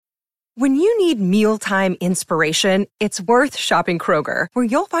When you need mealtime inspiration, it's worth shopping Kroger, where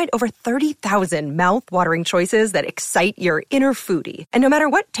you'll find over 30,000 mouth-watering choices that excite your inner foodie. And no matter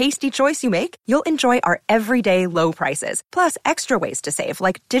what tasty choice you make, you'll enjoy our everyday low prices, plus extra ways to save,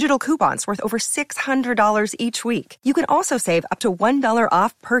 like digital coupons worth over $600 each week. You can also save up to $1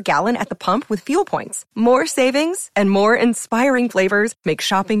 off per gallon at the pump with fuel points. More savings and more inspiring flavors make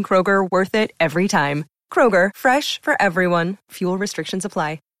shopping Kroger worth it every time. Kroger, fresh for everyone. Fuel restrictions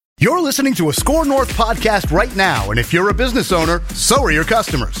apply. You're listening to a Score North podcast right now, and if you're a business owner, so are your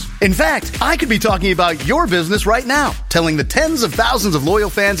customers. In fact, I could be talking about your business right now, telling the tens of thousands of loyal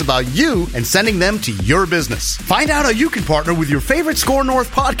fans about you and sending them to your business. Find out how you can partner with your favorite Score North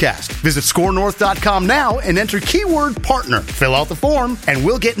podcast. Visit scorenorth.com now and enter keyword partner. Fill out the form, and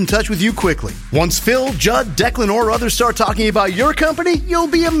we'll get in touch with you quickly. Once Phil, Judd, Declan, or others start talking about your company, you'll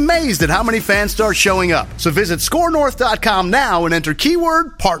be amazed at how many fans start showing up. So visit scorenorth.com now and enter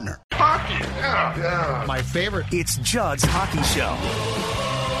keyword partner. Hockey, yeah. My favorite. It's Judd's Hockey Show.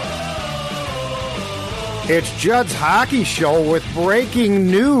 It's Judd's Hockey Show with breaking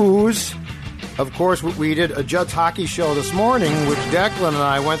news. Of course, we did a Judd's Hockey Show this morning, which Declan and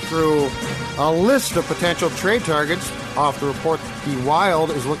I went through a list of potential trade targets off the report that the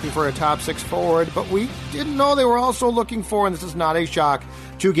Wild is looking for a top six forward, but we didn't know they were also looking for, and this is not a shock,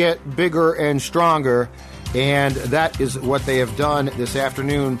 to get bigger and stronger. And that is what they have done this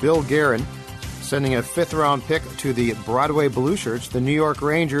afternoon. Bill Guerin sending a fifth-round pick to the Broadway Blue Shirts, the New York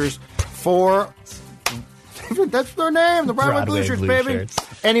Rangers, for... That's their name, the Broadway Blue Shirts, baby. Shirts.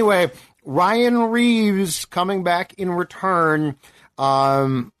 Anyway, Ryan Reeves coming back in return.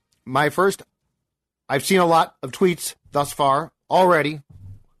 I've seen a lot of tweets thus far already.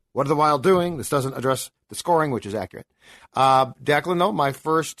 What are the Wild doing? This doesn't address the scoring, which is accurate. Declan, though, my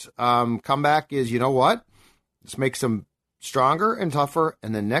first comeback is, you know what? This makes them stronger and tougher,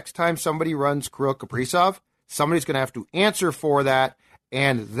 and the next time somebody runs Kirill Kaprizov, somebody's going to have to answer for that,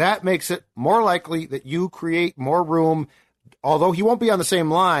 and that makes it more likely that you create more room. Although he won't be on the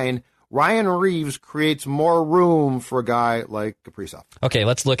same line, Ryan Reeves creates more room for a guy like Kaprizov. Okay,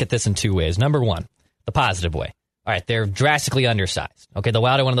 let's look at this in two ways. Number one, the positive way. All right, they're drastically undersized. Okay, the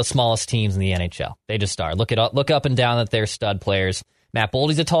Wild are one of the smallest teams in the NHL. They just are. Look up and down at their stud players. Matt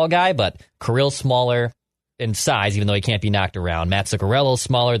Boldy's a tall guy, but Kirill's smaller in size, even though he can't be knocked around. Matt Zuccarello's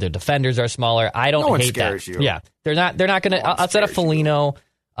smaller. Their defenders are smaller. I don't hate that. You. Yeah, they're not going to. Outside of Foligno,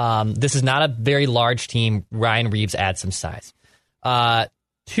 this is not a very large team. Ryan Reeves adds some size.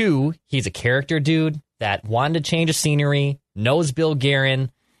 Two, he's a character dude that wanted to change of scenery, knows Bill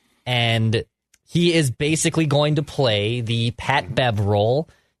Guerin, and he is basically going to play the Pat Bev role,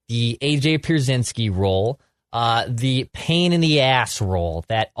 the AJ Pierzynski role, the pain in the ass role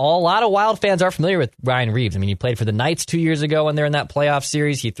that a lot of Wild fans are familiar with Ryan Reeves. I mean, he played for the Knights 2 years ago when they're in that playoff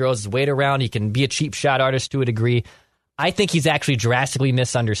series. He throws his weight around. He can be a cheap shot artist to a degree. I think he's actually drastically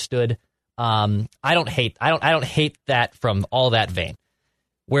misunderstood. I don't hate that from all that vein.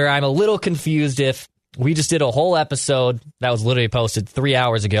 Where I'm a little confused if we just did a whole episode that was literally posted 3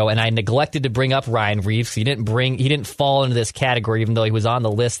 hours ago, and I neglected to bring up Ryan Reeves. He didn't fall into this category, even though he was on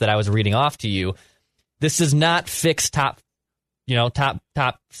the list that I was reading off to you. This does not fix top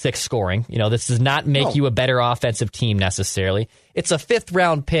six scoring. This does not make you a better offensive team necessarily. It's a fifth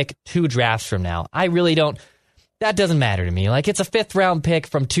round pick 2 drafts from now. I really don't. That doesn't matter to me. Like, it's a fifth round pick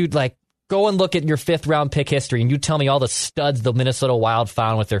from 2. Like, go and look at your fifth round pick history, and you tell me all the studs the Minnesota Wild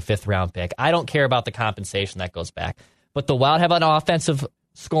found with their fifth round pick. I don't care about the compensation that goes back. But the Wild have an offensive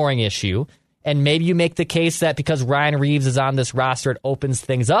scoring issue, and maybe you make the case that because Ryan Reeves is on this roster, it opens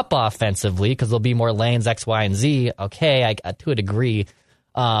things up offensively because there'll be more lanes X, Y, and Z. Okay, to a degree.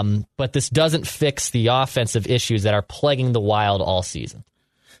 But this doesn't fix the offensive issues that are plaguing the Wild all season.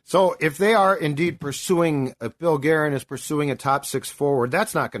 So if they are indeed pursuing, Bill Guerin is pursuing a top six forward,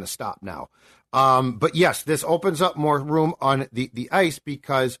 that's not going to stop now. But yes, this opens up more room on the ice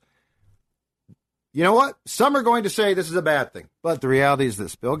because, you know what? Some are going to say this is a bad thing. But the reality is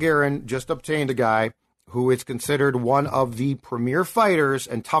this. Bill Guerin just obtained a guy who is considered one of the premier fighters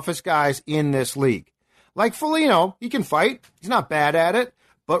and toughest guys in this league. Like Foligno, he can fight. He's not bad at it.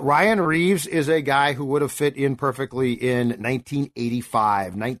 But Ryan Reeves is a guy who would have fit in perfectly in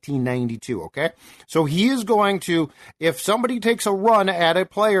 1985, 1992, okay? So he is going to, if somebody takes a run at a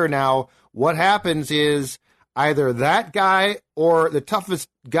player now, what happens is either that guy or the toughest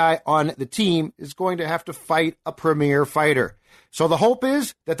guy on the team is going to have to fight a premier fighter. So the hope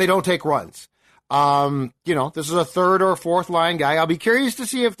is that they don't take runs. This is a third or fourth line guy. I'll be curious to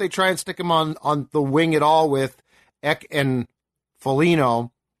see if they try and stick him on the wing at all with Ek and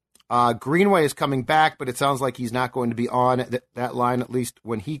Foligno. Greenway is coming back, but it sounds like he's not going to be on that line, at least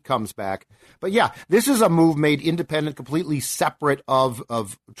when he comes back. But yeah, this is a move made independent, completely separate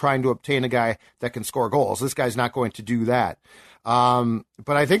of trying to obtain a guy that can score goals. This guy's not going to do that. But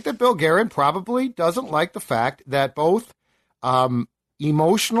I think that Bill Guerin probably doesn't like the fact that both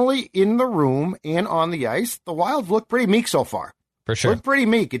emotionally in the room and on the ice, the Wild look pretty meek so far. For sure. Look pretty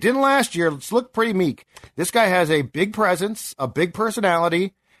meek. It didn't last year. It's looked pretty meek. This guy has a big presence, a big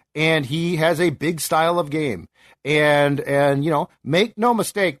personality, and he has a big style of game. And make no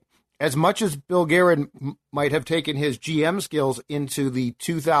mistake, as much as Bill Guerin might have taken his GM skills into the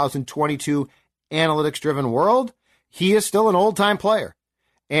 2022 analytics-driven world, he is still an old-time player.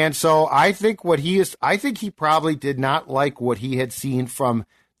 And so I think he probably did not like what he had seen from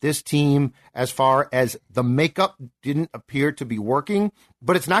this team as far as the makeup didn't appear to be working,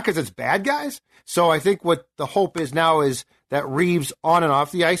 but it's not because it's bad guys. So I think what the hope is now is that Reeves on and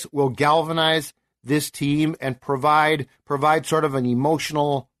off the ice will galvanize this team and provide sort of an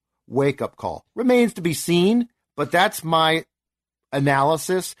emotional wake-up call. Remains to be seen, but that's my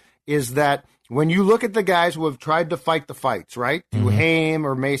analysis, is that when you look at the guys who have tried to fight the fights, right? Duhaime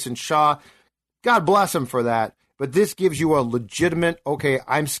or Mason Shaw, God bless them for that. But this gives you a legitimate, okay,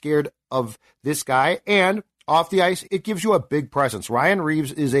 I'm scared of this guy. And off the ice, it gives you a big presence. Ryan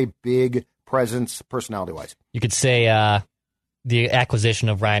Reeves is a big presence personality-wise. You could say the acquisition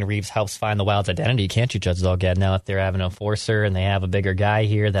of Ryan Reeves helps find the Wild's identity, can't you, Judge Zulgad? Now if they're having an enforcer and they have a bigger guy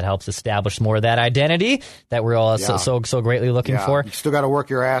here that helps establish more of that identity that we're all so greatly looking for. You still got to work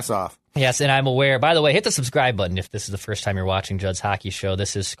your ass off. Yes, and I'm aware. By the way, hit the subscribe button if this is the first time you're watching Judd's Hockey Show.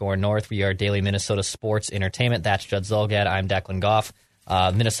 This is Score North. We are daily Minnesota sports entertainment. That's Judd Zulgad. I'm Declan Goff.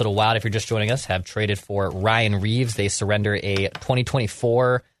 Minnesota Wild, if you're just joining us, have traded for Ryan Reeves. They surrender a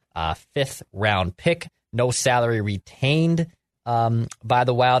 2024 fifth-round pick. No salary retained by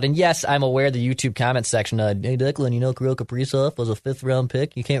the Wild. And yes, I'm aware the YouTube comment section, hey, Declan, Kirill Kaprizov was a fifth-round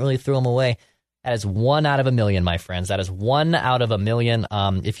pick. You can't really throw him away. That is 1 out of a million, my friends. That is 1 out of a million.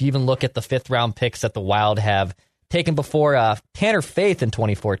 If you even look at the fifth-round picks that the Wild have taken before, Tanner Faith in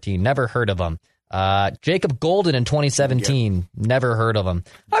 2014, never heard of him. Jacob Golden in 2017, never heard of him.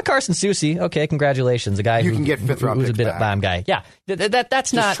 Carson Soucy, okay, congratulations. A guy you can get fifth-round who's a bit of a bomb guy. Yeah,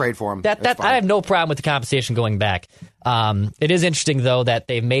 that's not... Just trade for him. I have no problem with the compensation going back. It is interesting, though, that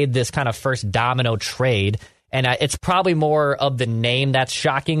they've made this kind of first domino trade. And it's probably more of the name that's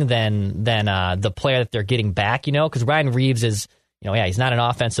shocking than the player that they're getting back, because Ryan Reeves is, he's not an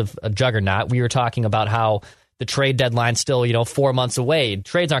offensive juggernaut. We were talking about how the trade deadline's still, 4 months away.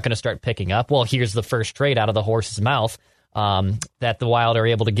 Trades aren't going to start picking up. Well, here's the first trade out of the horse's mouth that the Wild are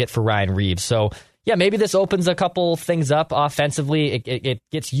able to get for Ryan Reeves. So, yeah, maybe this opens a couple things up offensively. It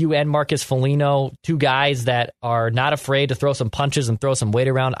gets you and Marcus Foligno, two guys that are not afraid to throw some punches and throw some weight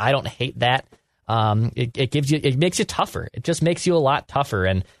around. I don't hate that. It makes you tougher. It just makes you a lot tougher.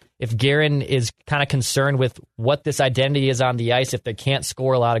 And if Guerin is kind of concerned with what this identity is on the ice, if they can't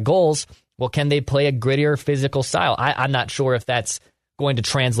score a lot of goals, well, can they play a grittier physical style? I'm not sure if that's going to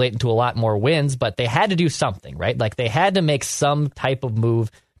translate into a lot more wins, but they had to do something, right? Like they had to make some type of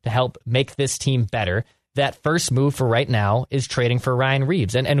move to help make this team better. That first move for right now is trading for Ryan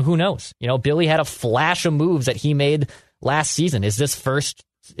Reeves. And who knows? Billy had a flash of moves that he made last season. Is this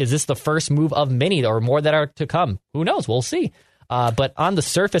the first move of many or more that are to come? Who knows? We'll see. But on the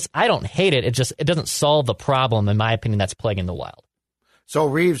surface, I don't hate it. It doesn't solve the problem, in my opinion, that's plaguing the Wild. So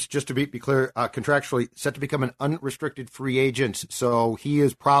Reeves, just to be clear, contractually set to become an unrestricted free agent. So he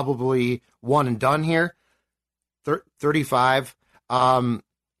is probably one and done here. 35. I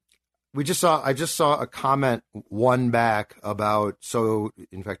just saw a comment one back about. So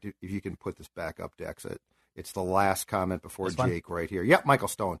in fact, if you can put this back up, Dex, it's the last comment before Jake right here. Yep, Michael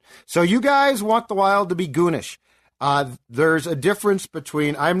Stone. So you guys want the Wild to be goonish. There's a difference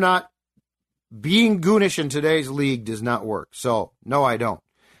between being goonish in today's league does not work. So no, I don't.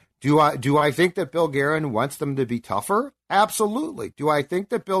 Do I think that Bill Guerin wants them to be tougher? Absolutely. Do I think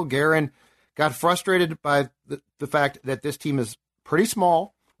that Bill Guerin got frustrated by the fact that this team is pretty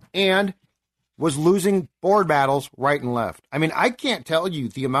small and was losing board battles right and left? I mean, I can't tell you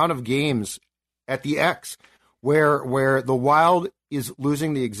the amount of games at the X where the Wild is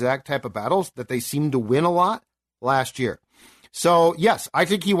losing the exact type of battles that they seem to win a lot last year. So, yes, I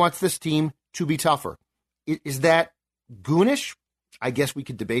think he wants this team to be tougher. Is that goonish? I guess we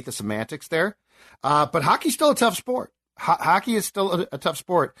could debate the semantics there. But hockey's still a tough sport. Hockey is still a tough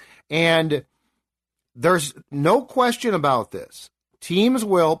sport. And there's no question about this. Teams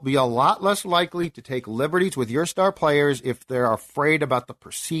will be a lot less likely to take liberties with your star players if they're afraid about the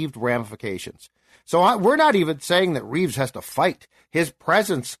perceived ramifications. So we're not even saying that Reeves has to fight. His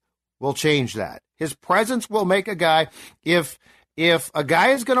presence will change that. His presence will make a guy, if a guy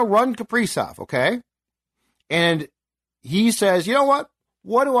is going to run Kaprizov, okay, and he says, you know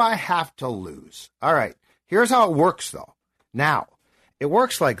what do I have to lose? All right, here's how it works, though. Now, it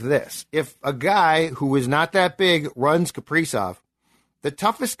works like this. If a guy who is not that big runs Kaprizov, the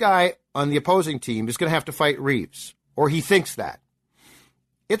toughest guy on the opposing team is going to have to fight Reeves, or he thinks that.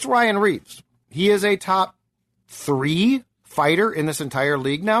 It's Ryan Reeves. He is a top 3 fighter in this entire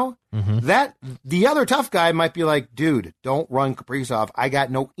league now. That the other tough guy might be like, dude, don't run Kaprizov. I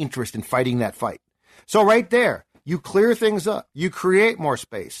got no interest in fighting that fight. So right there, you clear things up. You create more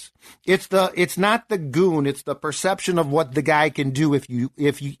space. It's not the goon. It's the perception of what the guy can do if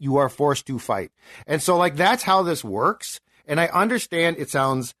you are forced to fight. And so like that's how this works. And I understand it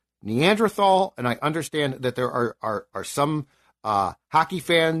sounds Neanderthal, and I understand that there are some hockey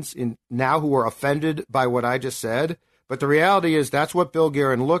fans in now who are offended by what I just said. But the reality is that's what Bill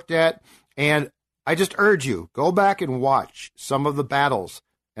Guerin looked at. And I just urge you, go back and watch some of the battles.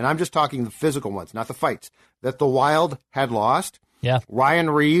 And I'm just talking the physical ones, not the fights, that the Wild had lost. Yeah. Ryan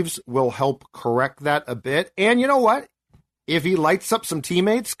Reeves will help correct that a bit. And you know what? If he lights up some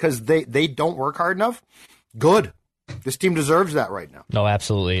teammates because they don't work hard enough, good. This team deserves that right now. No,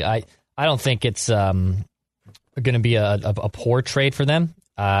 absolutely. I don't think it's going to be a poor trade for them.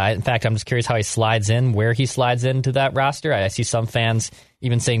 In fact, I'm just curious how he slides in, where he slides into that roster. I see some fans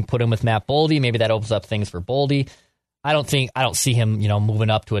even saying put him with Matt Boldy. Maybe that opens up things for Boldy. I don't see him,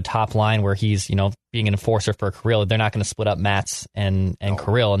 moving up to a top line where he's, being an enforcer for Kirill. They're not going to split up Mats and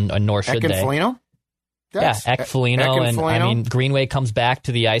Kirill, and nor should they. Foligno? Foligno, and I mean Greenway comes back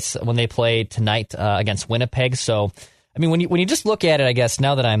to the ice when they play tonight against Winnipeg. So, I mean, when you just look at it, I guess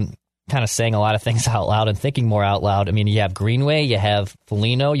now that I'm kind of saying a lot of things out loud and thinking more out loud. I mean, you have Greenway, you have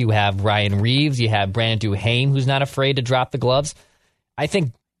Foligno, you have Ryan Reeves, you have Brandon Duhaime, who's not afraid to drop the gloves. I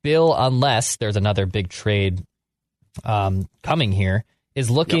think Bill, unless there's another big trade coming here, is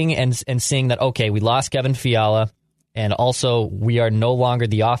looking and seeing that, okay, we lost Kevin Fiala, and also we are no longer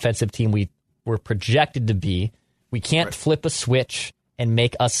the offensive team we were projected to be. We can't flip a switch and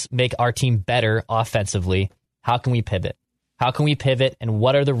make our team better offensively. How can we pivot? How can we pivot, and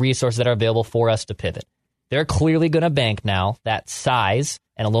what are the resources that are available for us to pivot? They're clearly going to bank now that size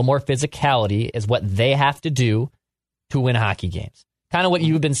and a little more physicality is what they have to do to win hockey games. Kind of what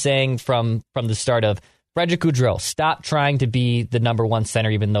you've been saying from the start of Frederick Gaudreau. Stop trying to be the number one center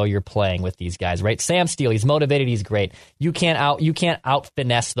even though you're playing with these guys, right? Sam Steele, he's motivated, he's great. You can't out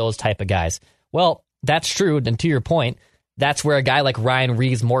finesse those type of guys. Well, that's true, and to your point, that's where a guy like Ryan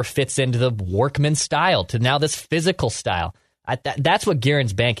Reeves more fits into the workman style, to now this physical style. That's what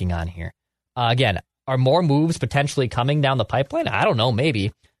Guerin's banking on here. Again, are more moves potentially coming down the pipeline? I don't know,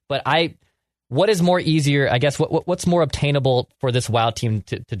 maybe. But what is more easier, I guess, what's more obtainable for this Wild team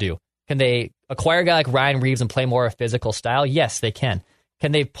to do? Can they acquire a guy like Ryan Reeves and play more a physical style? Yes, they can.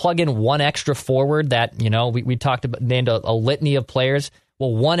 Can they plug in one extra forward that, we talked about, named a litany of players?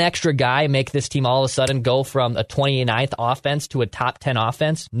 Will one extra guy make this team all of a sudden go from a 29th offense to a top 10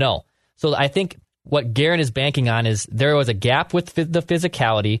 offense? No. So I think what Guerin is banking on is there was a gap with the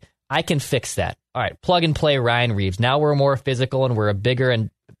physicality. I can fix that. All right, plug and play Ryan Reeves. Now we're more physical and we're a bigger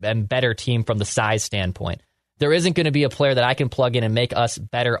and better team from the size standpoint. There isn't going to be a player that I can plug in and make us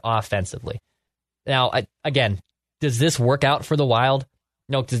better offensively. Now, again, does this work out for the Wild?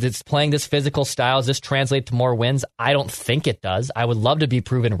 No, does this playing this physical style, does this translate to more wins? I don't think it does. I would love to be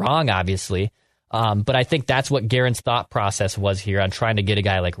proven wrong, obviously. But I think that's what Guerin's thought process was here on trying to get a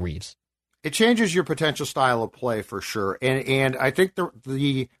guy like Reeves. It changes your potential style of play for sure. And I think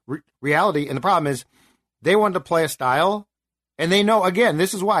the reality and the problem is they wanted to play a style, and they know, again,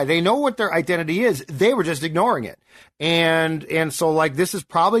 this is why. They know what their identity is. They were just ignoring it. And so, like, this is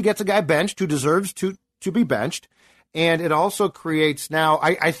probably gets a guy benched who deserves to be benched. And it also creates now,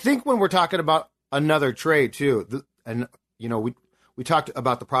 I think when we're talking about another trade, too, we talked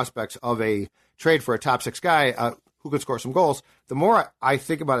about the prospects of a trade for a top 6 guy who could score some goals. The more I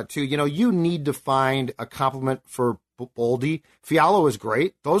think about it, too, you need to find a complement for Boldy. Fiala was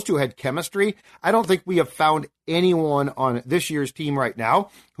great. Those two had chemistry. I don't think we have found anyone on this year's team right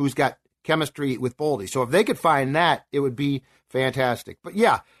now who's got chemistry with Boldy. So if they could find that, it would be fantastic. But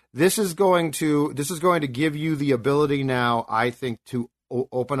yeah, this is going to give you the ability now, I think, to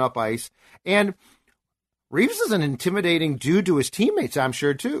open up ice. And Reeves is an intimidating dude to his teammates, I'm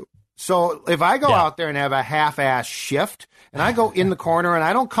sure, too. So if I go out there and have a half-ass shift, and I go in the corner and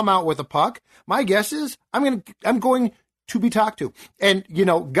I don't come out with a puck, my guess is I'm going to be talked to. And,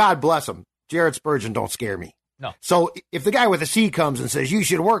 God bless him. Jared Spurgeon don't scare me. No. So if the guy with a C comes and says, you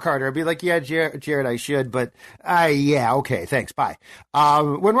should work harder, I'd be like, yeah, Jared, I should, but yeah, okay, thanks, bye.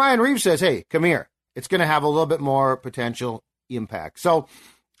 When Ryan Reaves says, hey, come here, it's going to have a little bit more potential impact. So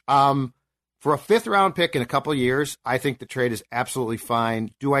for a 5th-round pick in a couple of years, I think the trade is absolutely fine.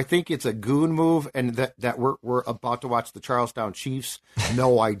 Do I think it's a goon move and that we're about to watch the Charlestown Chiefs?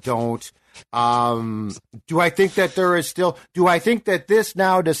 No, I don't. Do I think that do I think that this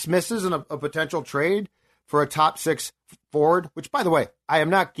now dismisses a potential trade for a top 6 forward, which, by the way, I am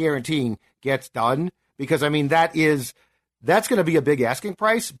not guaranteeing gets done because, I mean, that's going to be a big asking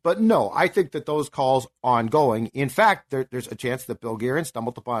price. But no, I think that those calls ongoing. In fact, there's a chance that Bill Guerin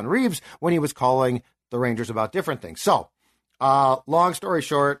stumbled upon Reaves when he was calling the Rangers about different things. So, long story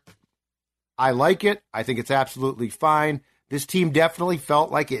short, I like it. I think it's absolutely fine. This team definitely felt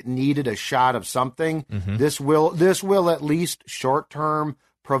like it needed a shot of something. Mm-hmm. This will at least short term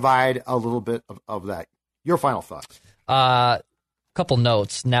provide a little bit of that. Your final thoughts? Couple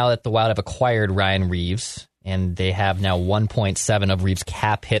notes. Now that the Wild have acquired Ryan Reaves, and they have now 1.7 of Reaves'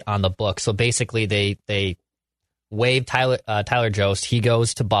 cap hit on the book. So basically, they waived Tyler Jost. He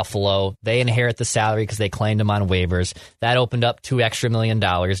goes to Buffalo. They inherit the salary because they claimed him on waivers. That opened up $2 extra million.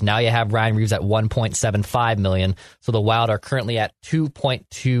 Now you have Ryan Reaves at $1.75 million. So the Wild are currently at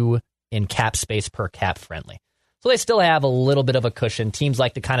 2.2 in cap space per cap friendly. So they still have a little bit of a cushion. Teams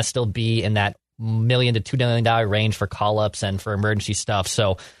like to kind of still be in that $1 million to $2 million range for call-ups and for emergency stuff.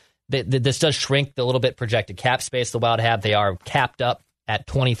 So this does shrink the little bit projected cap space the Wild have. They are capped up at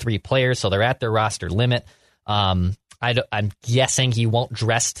 23 players, so they're at their roster limit. I'm guessing he won't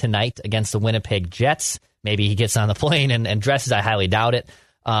dress tonight against the Winnipeg Jets. Maybe he gets on the plane and dresses. I highly doubt it.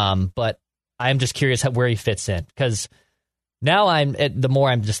 But I'm just curious where he fits in, because now the more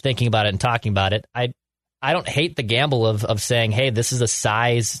I'm just thinking about it and talking about it, I don't hate the gamble of saying, hey, this is a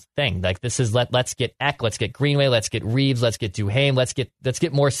size thing. Like, this is let's get Eck, let's get Greenway, let's get Reaves, let's get Duhaime, let's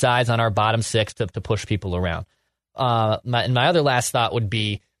get more size on our bottom 6 to push people around. My other last thought would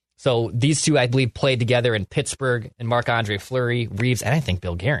be, so these two, I believe, played together in Pittsburgh, and Marc-Andre Fleury, Reaves, and I think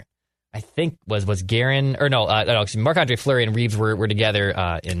Bill Guerin. I think was Guerin, or no, Marc-Andre Fleury and Reaves were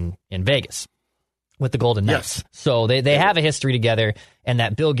together in Vegas with the Golden Knights. Yes. So they have a history together, and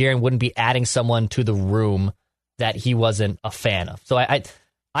that Bill Guerin wouldn't be adding someone to the room that he wasn't a fan of. So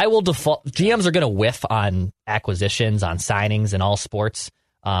I will default. GMs are going to whiff on acquisitions, on signings in all sports.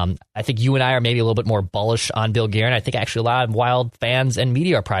 I think you and I are maybe a little bit more bullish on Bill Guerin. I think actually a lot of Wild fans and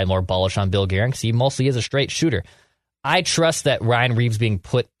media are probably more bullish on Bill Guerin because he mostly is a straight shooter. I trust that Ryan Reaves being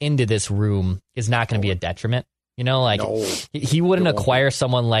put into this room is not going to be a detriment. You know, like he wouldn't acquire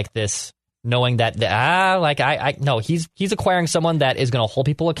someone like this knowing that he's acquiring someone that is going to hold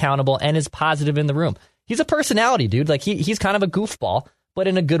people accountable and is positive in the room. He's a personality, dude. Like he's kind of a goofball, but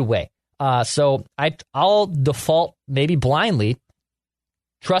in a good way. So I'll default maybe blindly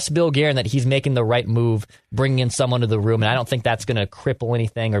trust Bill Guerin that he's making the right move, bringing in someone to the room, and I don't think that's going to cripple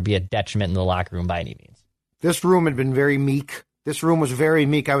anything or be a detriment in the locker room by any means. This room had been very meek. This room was very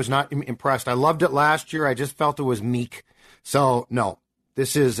meek. I was not impressed. I loved it last year. I just felt it was meek. So no.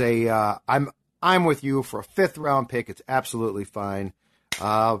 This is I'm with you for a 5th-round pick. It's absolutely fine.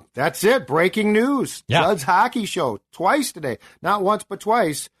 That's it. Breaking news. Yeah. Judd's Hockey Show. Twice today. Not once, but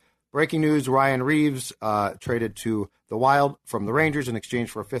twice. Breaking news, Ryan Reaves traded to the Wild from the Rangers in exchange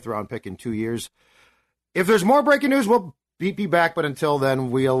for a 5th-round pick in 2 years. If there's more breaking news, we'll be back. But until then,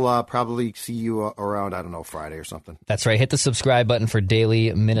 we'll probably see you around, I don't know, Friday or something. That's right. Hit the subscribe button for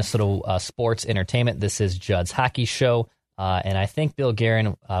daily Minnesota sports entertainment. This is Judd's Hockey Show. And I think Bill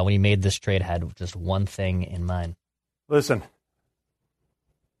Guerin, when he made this trade, had just one thing in mind. Listen,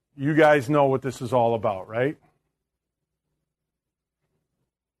 you guys know what this is all about, right?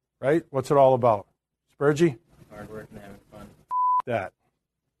 Right? What's it all about? Spurgey? Hard work and having fun. That.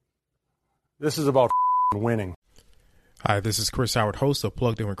 This is about winning. Hi, this is Chris Howard, host of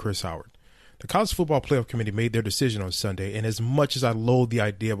Plugged In with Chris Howard. The College Football Playoff Committee made their decision on Sunday, and as much as I loathe the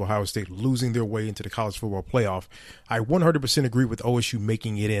idea of Ohio State losing their way into the College Football Playoff, I 100% agree with OSU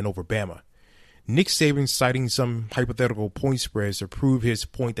making it in over Bama. Nick Saban citing some hypothetical point spreads to prove his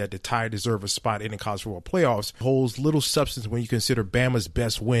point that the Tide deserve a spot in the College Football Playoffs holds little substance when you consider Bama's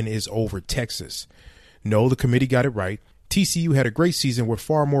best win is over Texas. No, the committee got it right. TCU had a great season with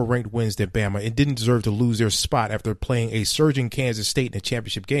far more ranked wins than Bama and didn't deserve to lose their spot after playing a surging Kansas State in a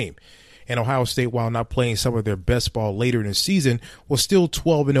championship game. And Ohio State, while not playing some of their best ball later in the season, was still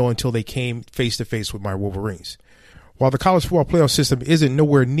 12-0 until they came face-to-face with my Wolverines. While the college football playoff system isn't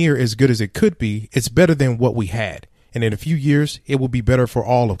nowhere near as good as it could be, it's better than what we had. And in a few years, it will be better for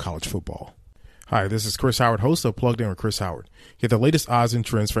all of college football. Hi, this is Chris Howard, host of Plugged In with Chris Howard. Get the latest odds and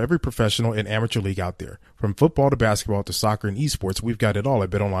trends for every professional and amateur league out there. From football to basketball to soccer and esports, we've got it all at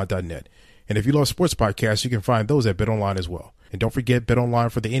BetOnline.net. And if you love sports podcasts, you can find those at BetOnline as well. And don't forget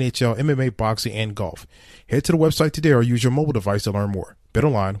BetOnline for the NHL, MMA, boxing, and golf. Head to the website today or use your mobile device to learn more.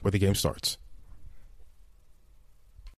 BetOnline, where the game starts.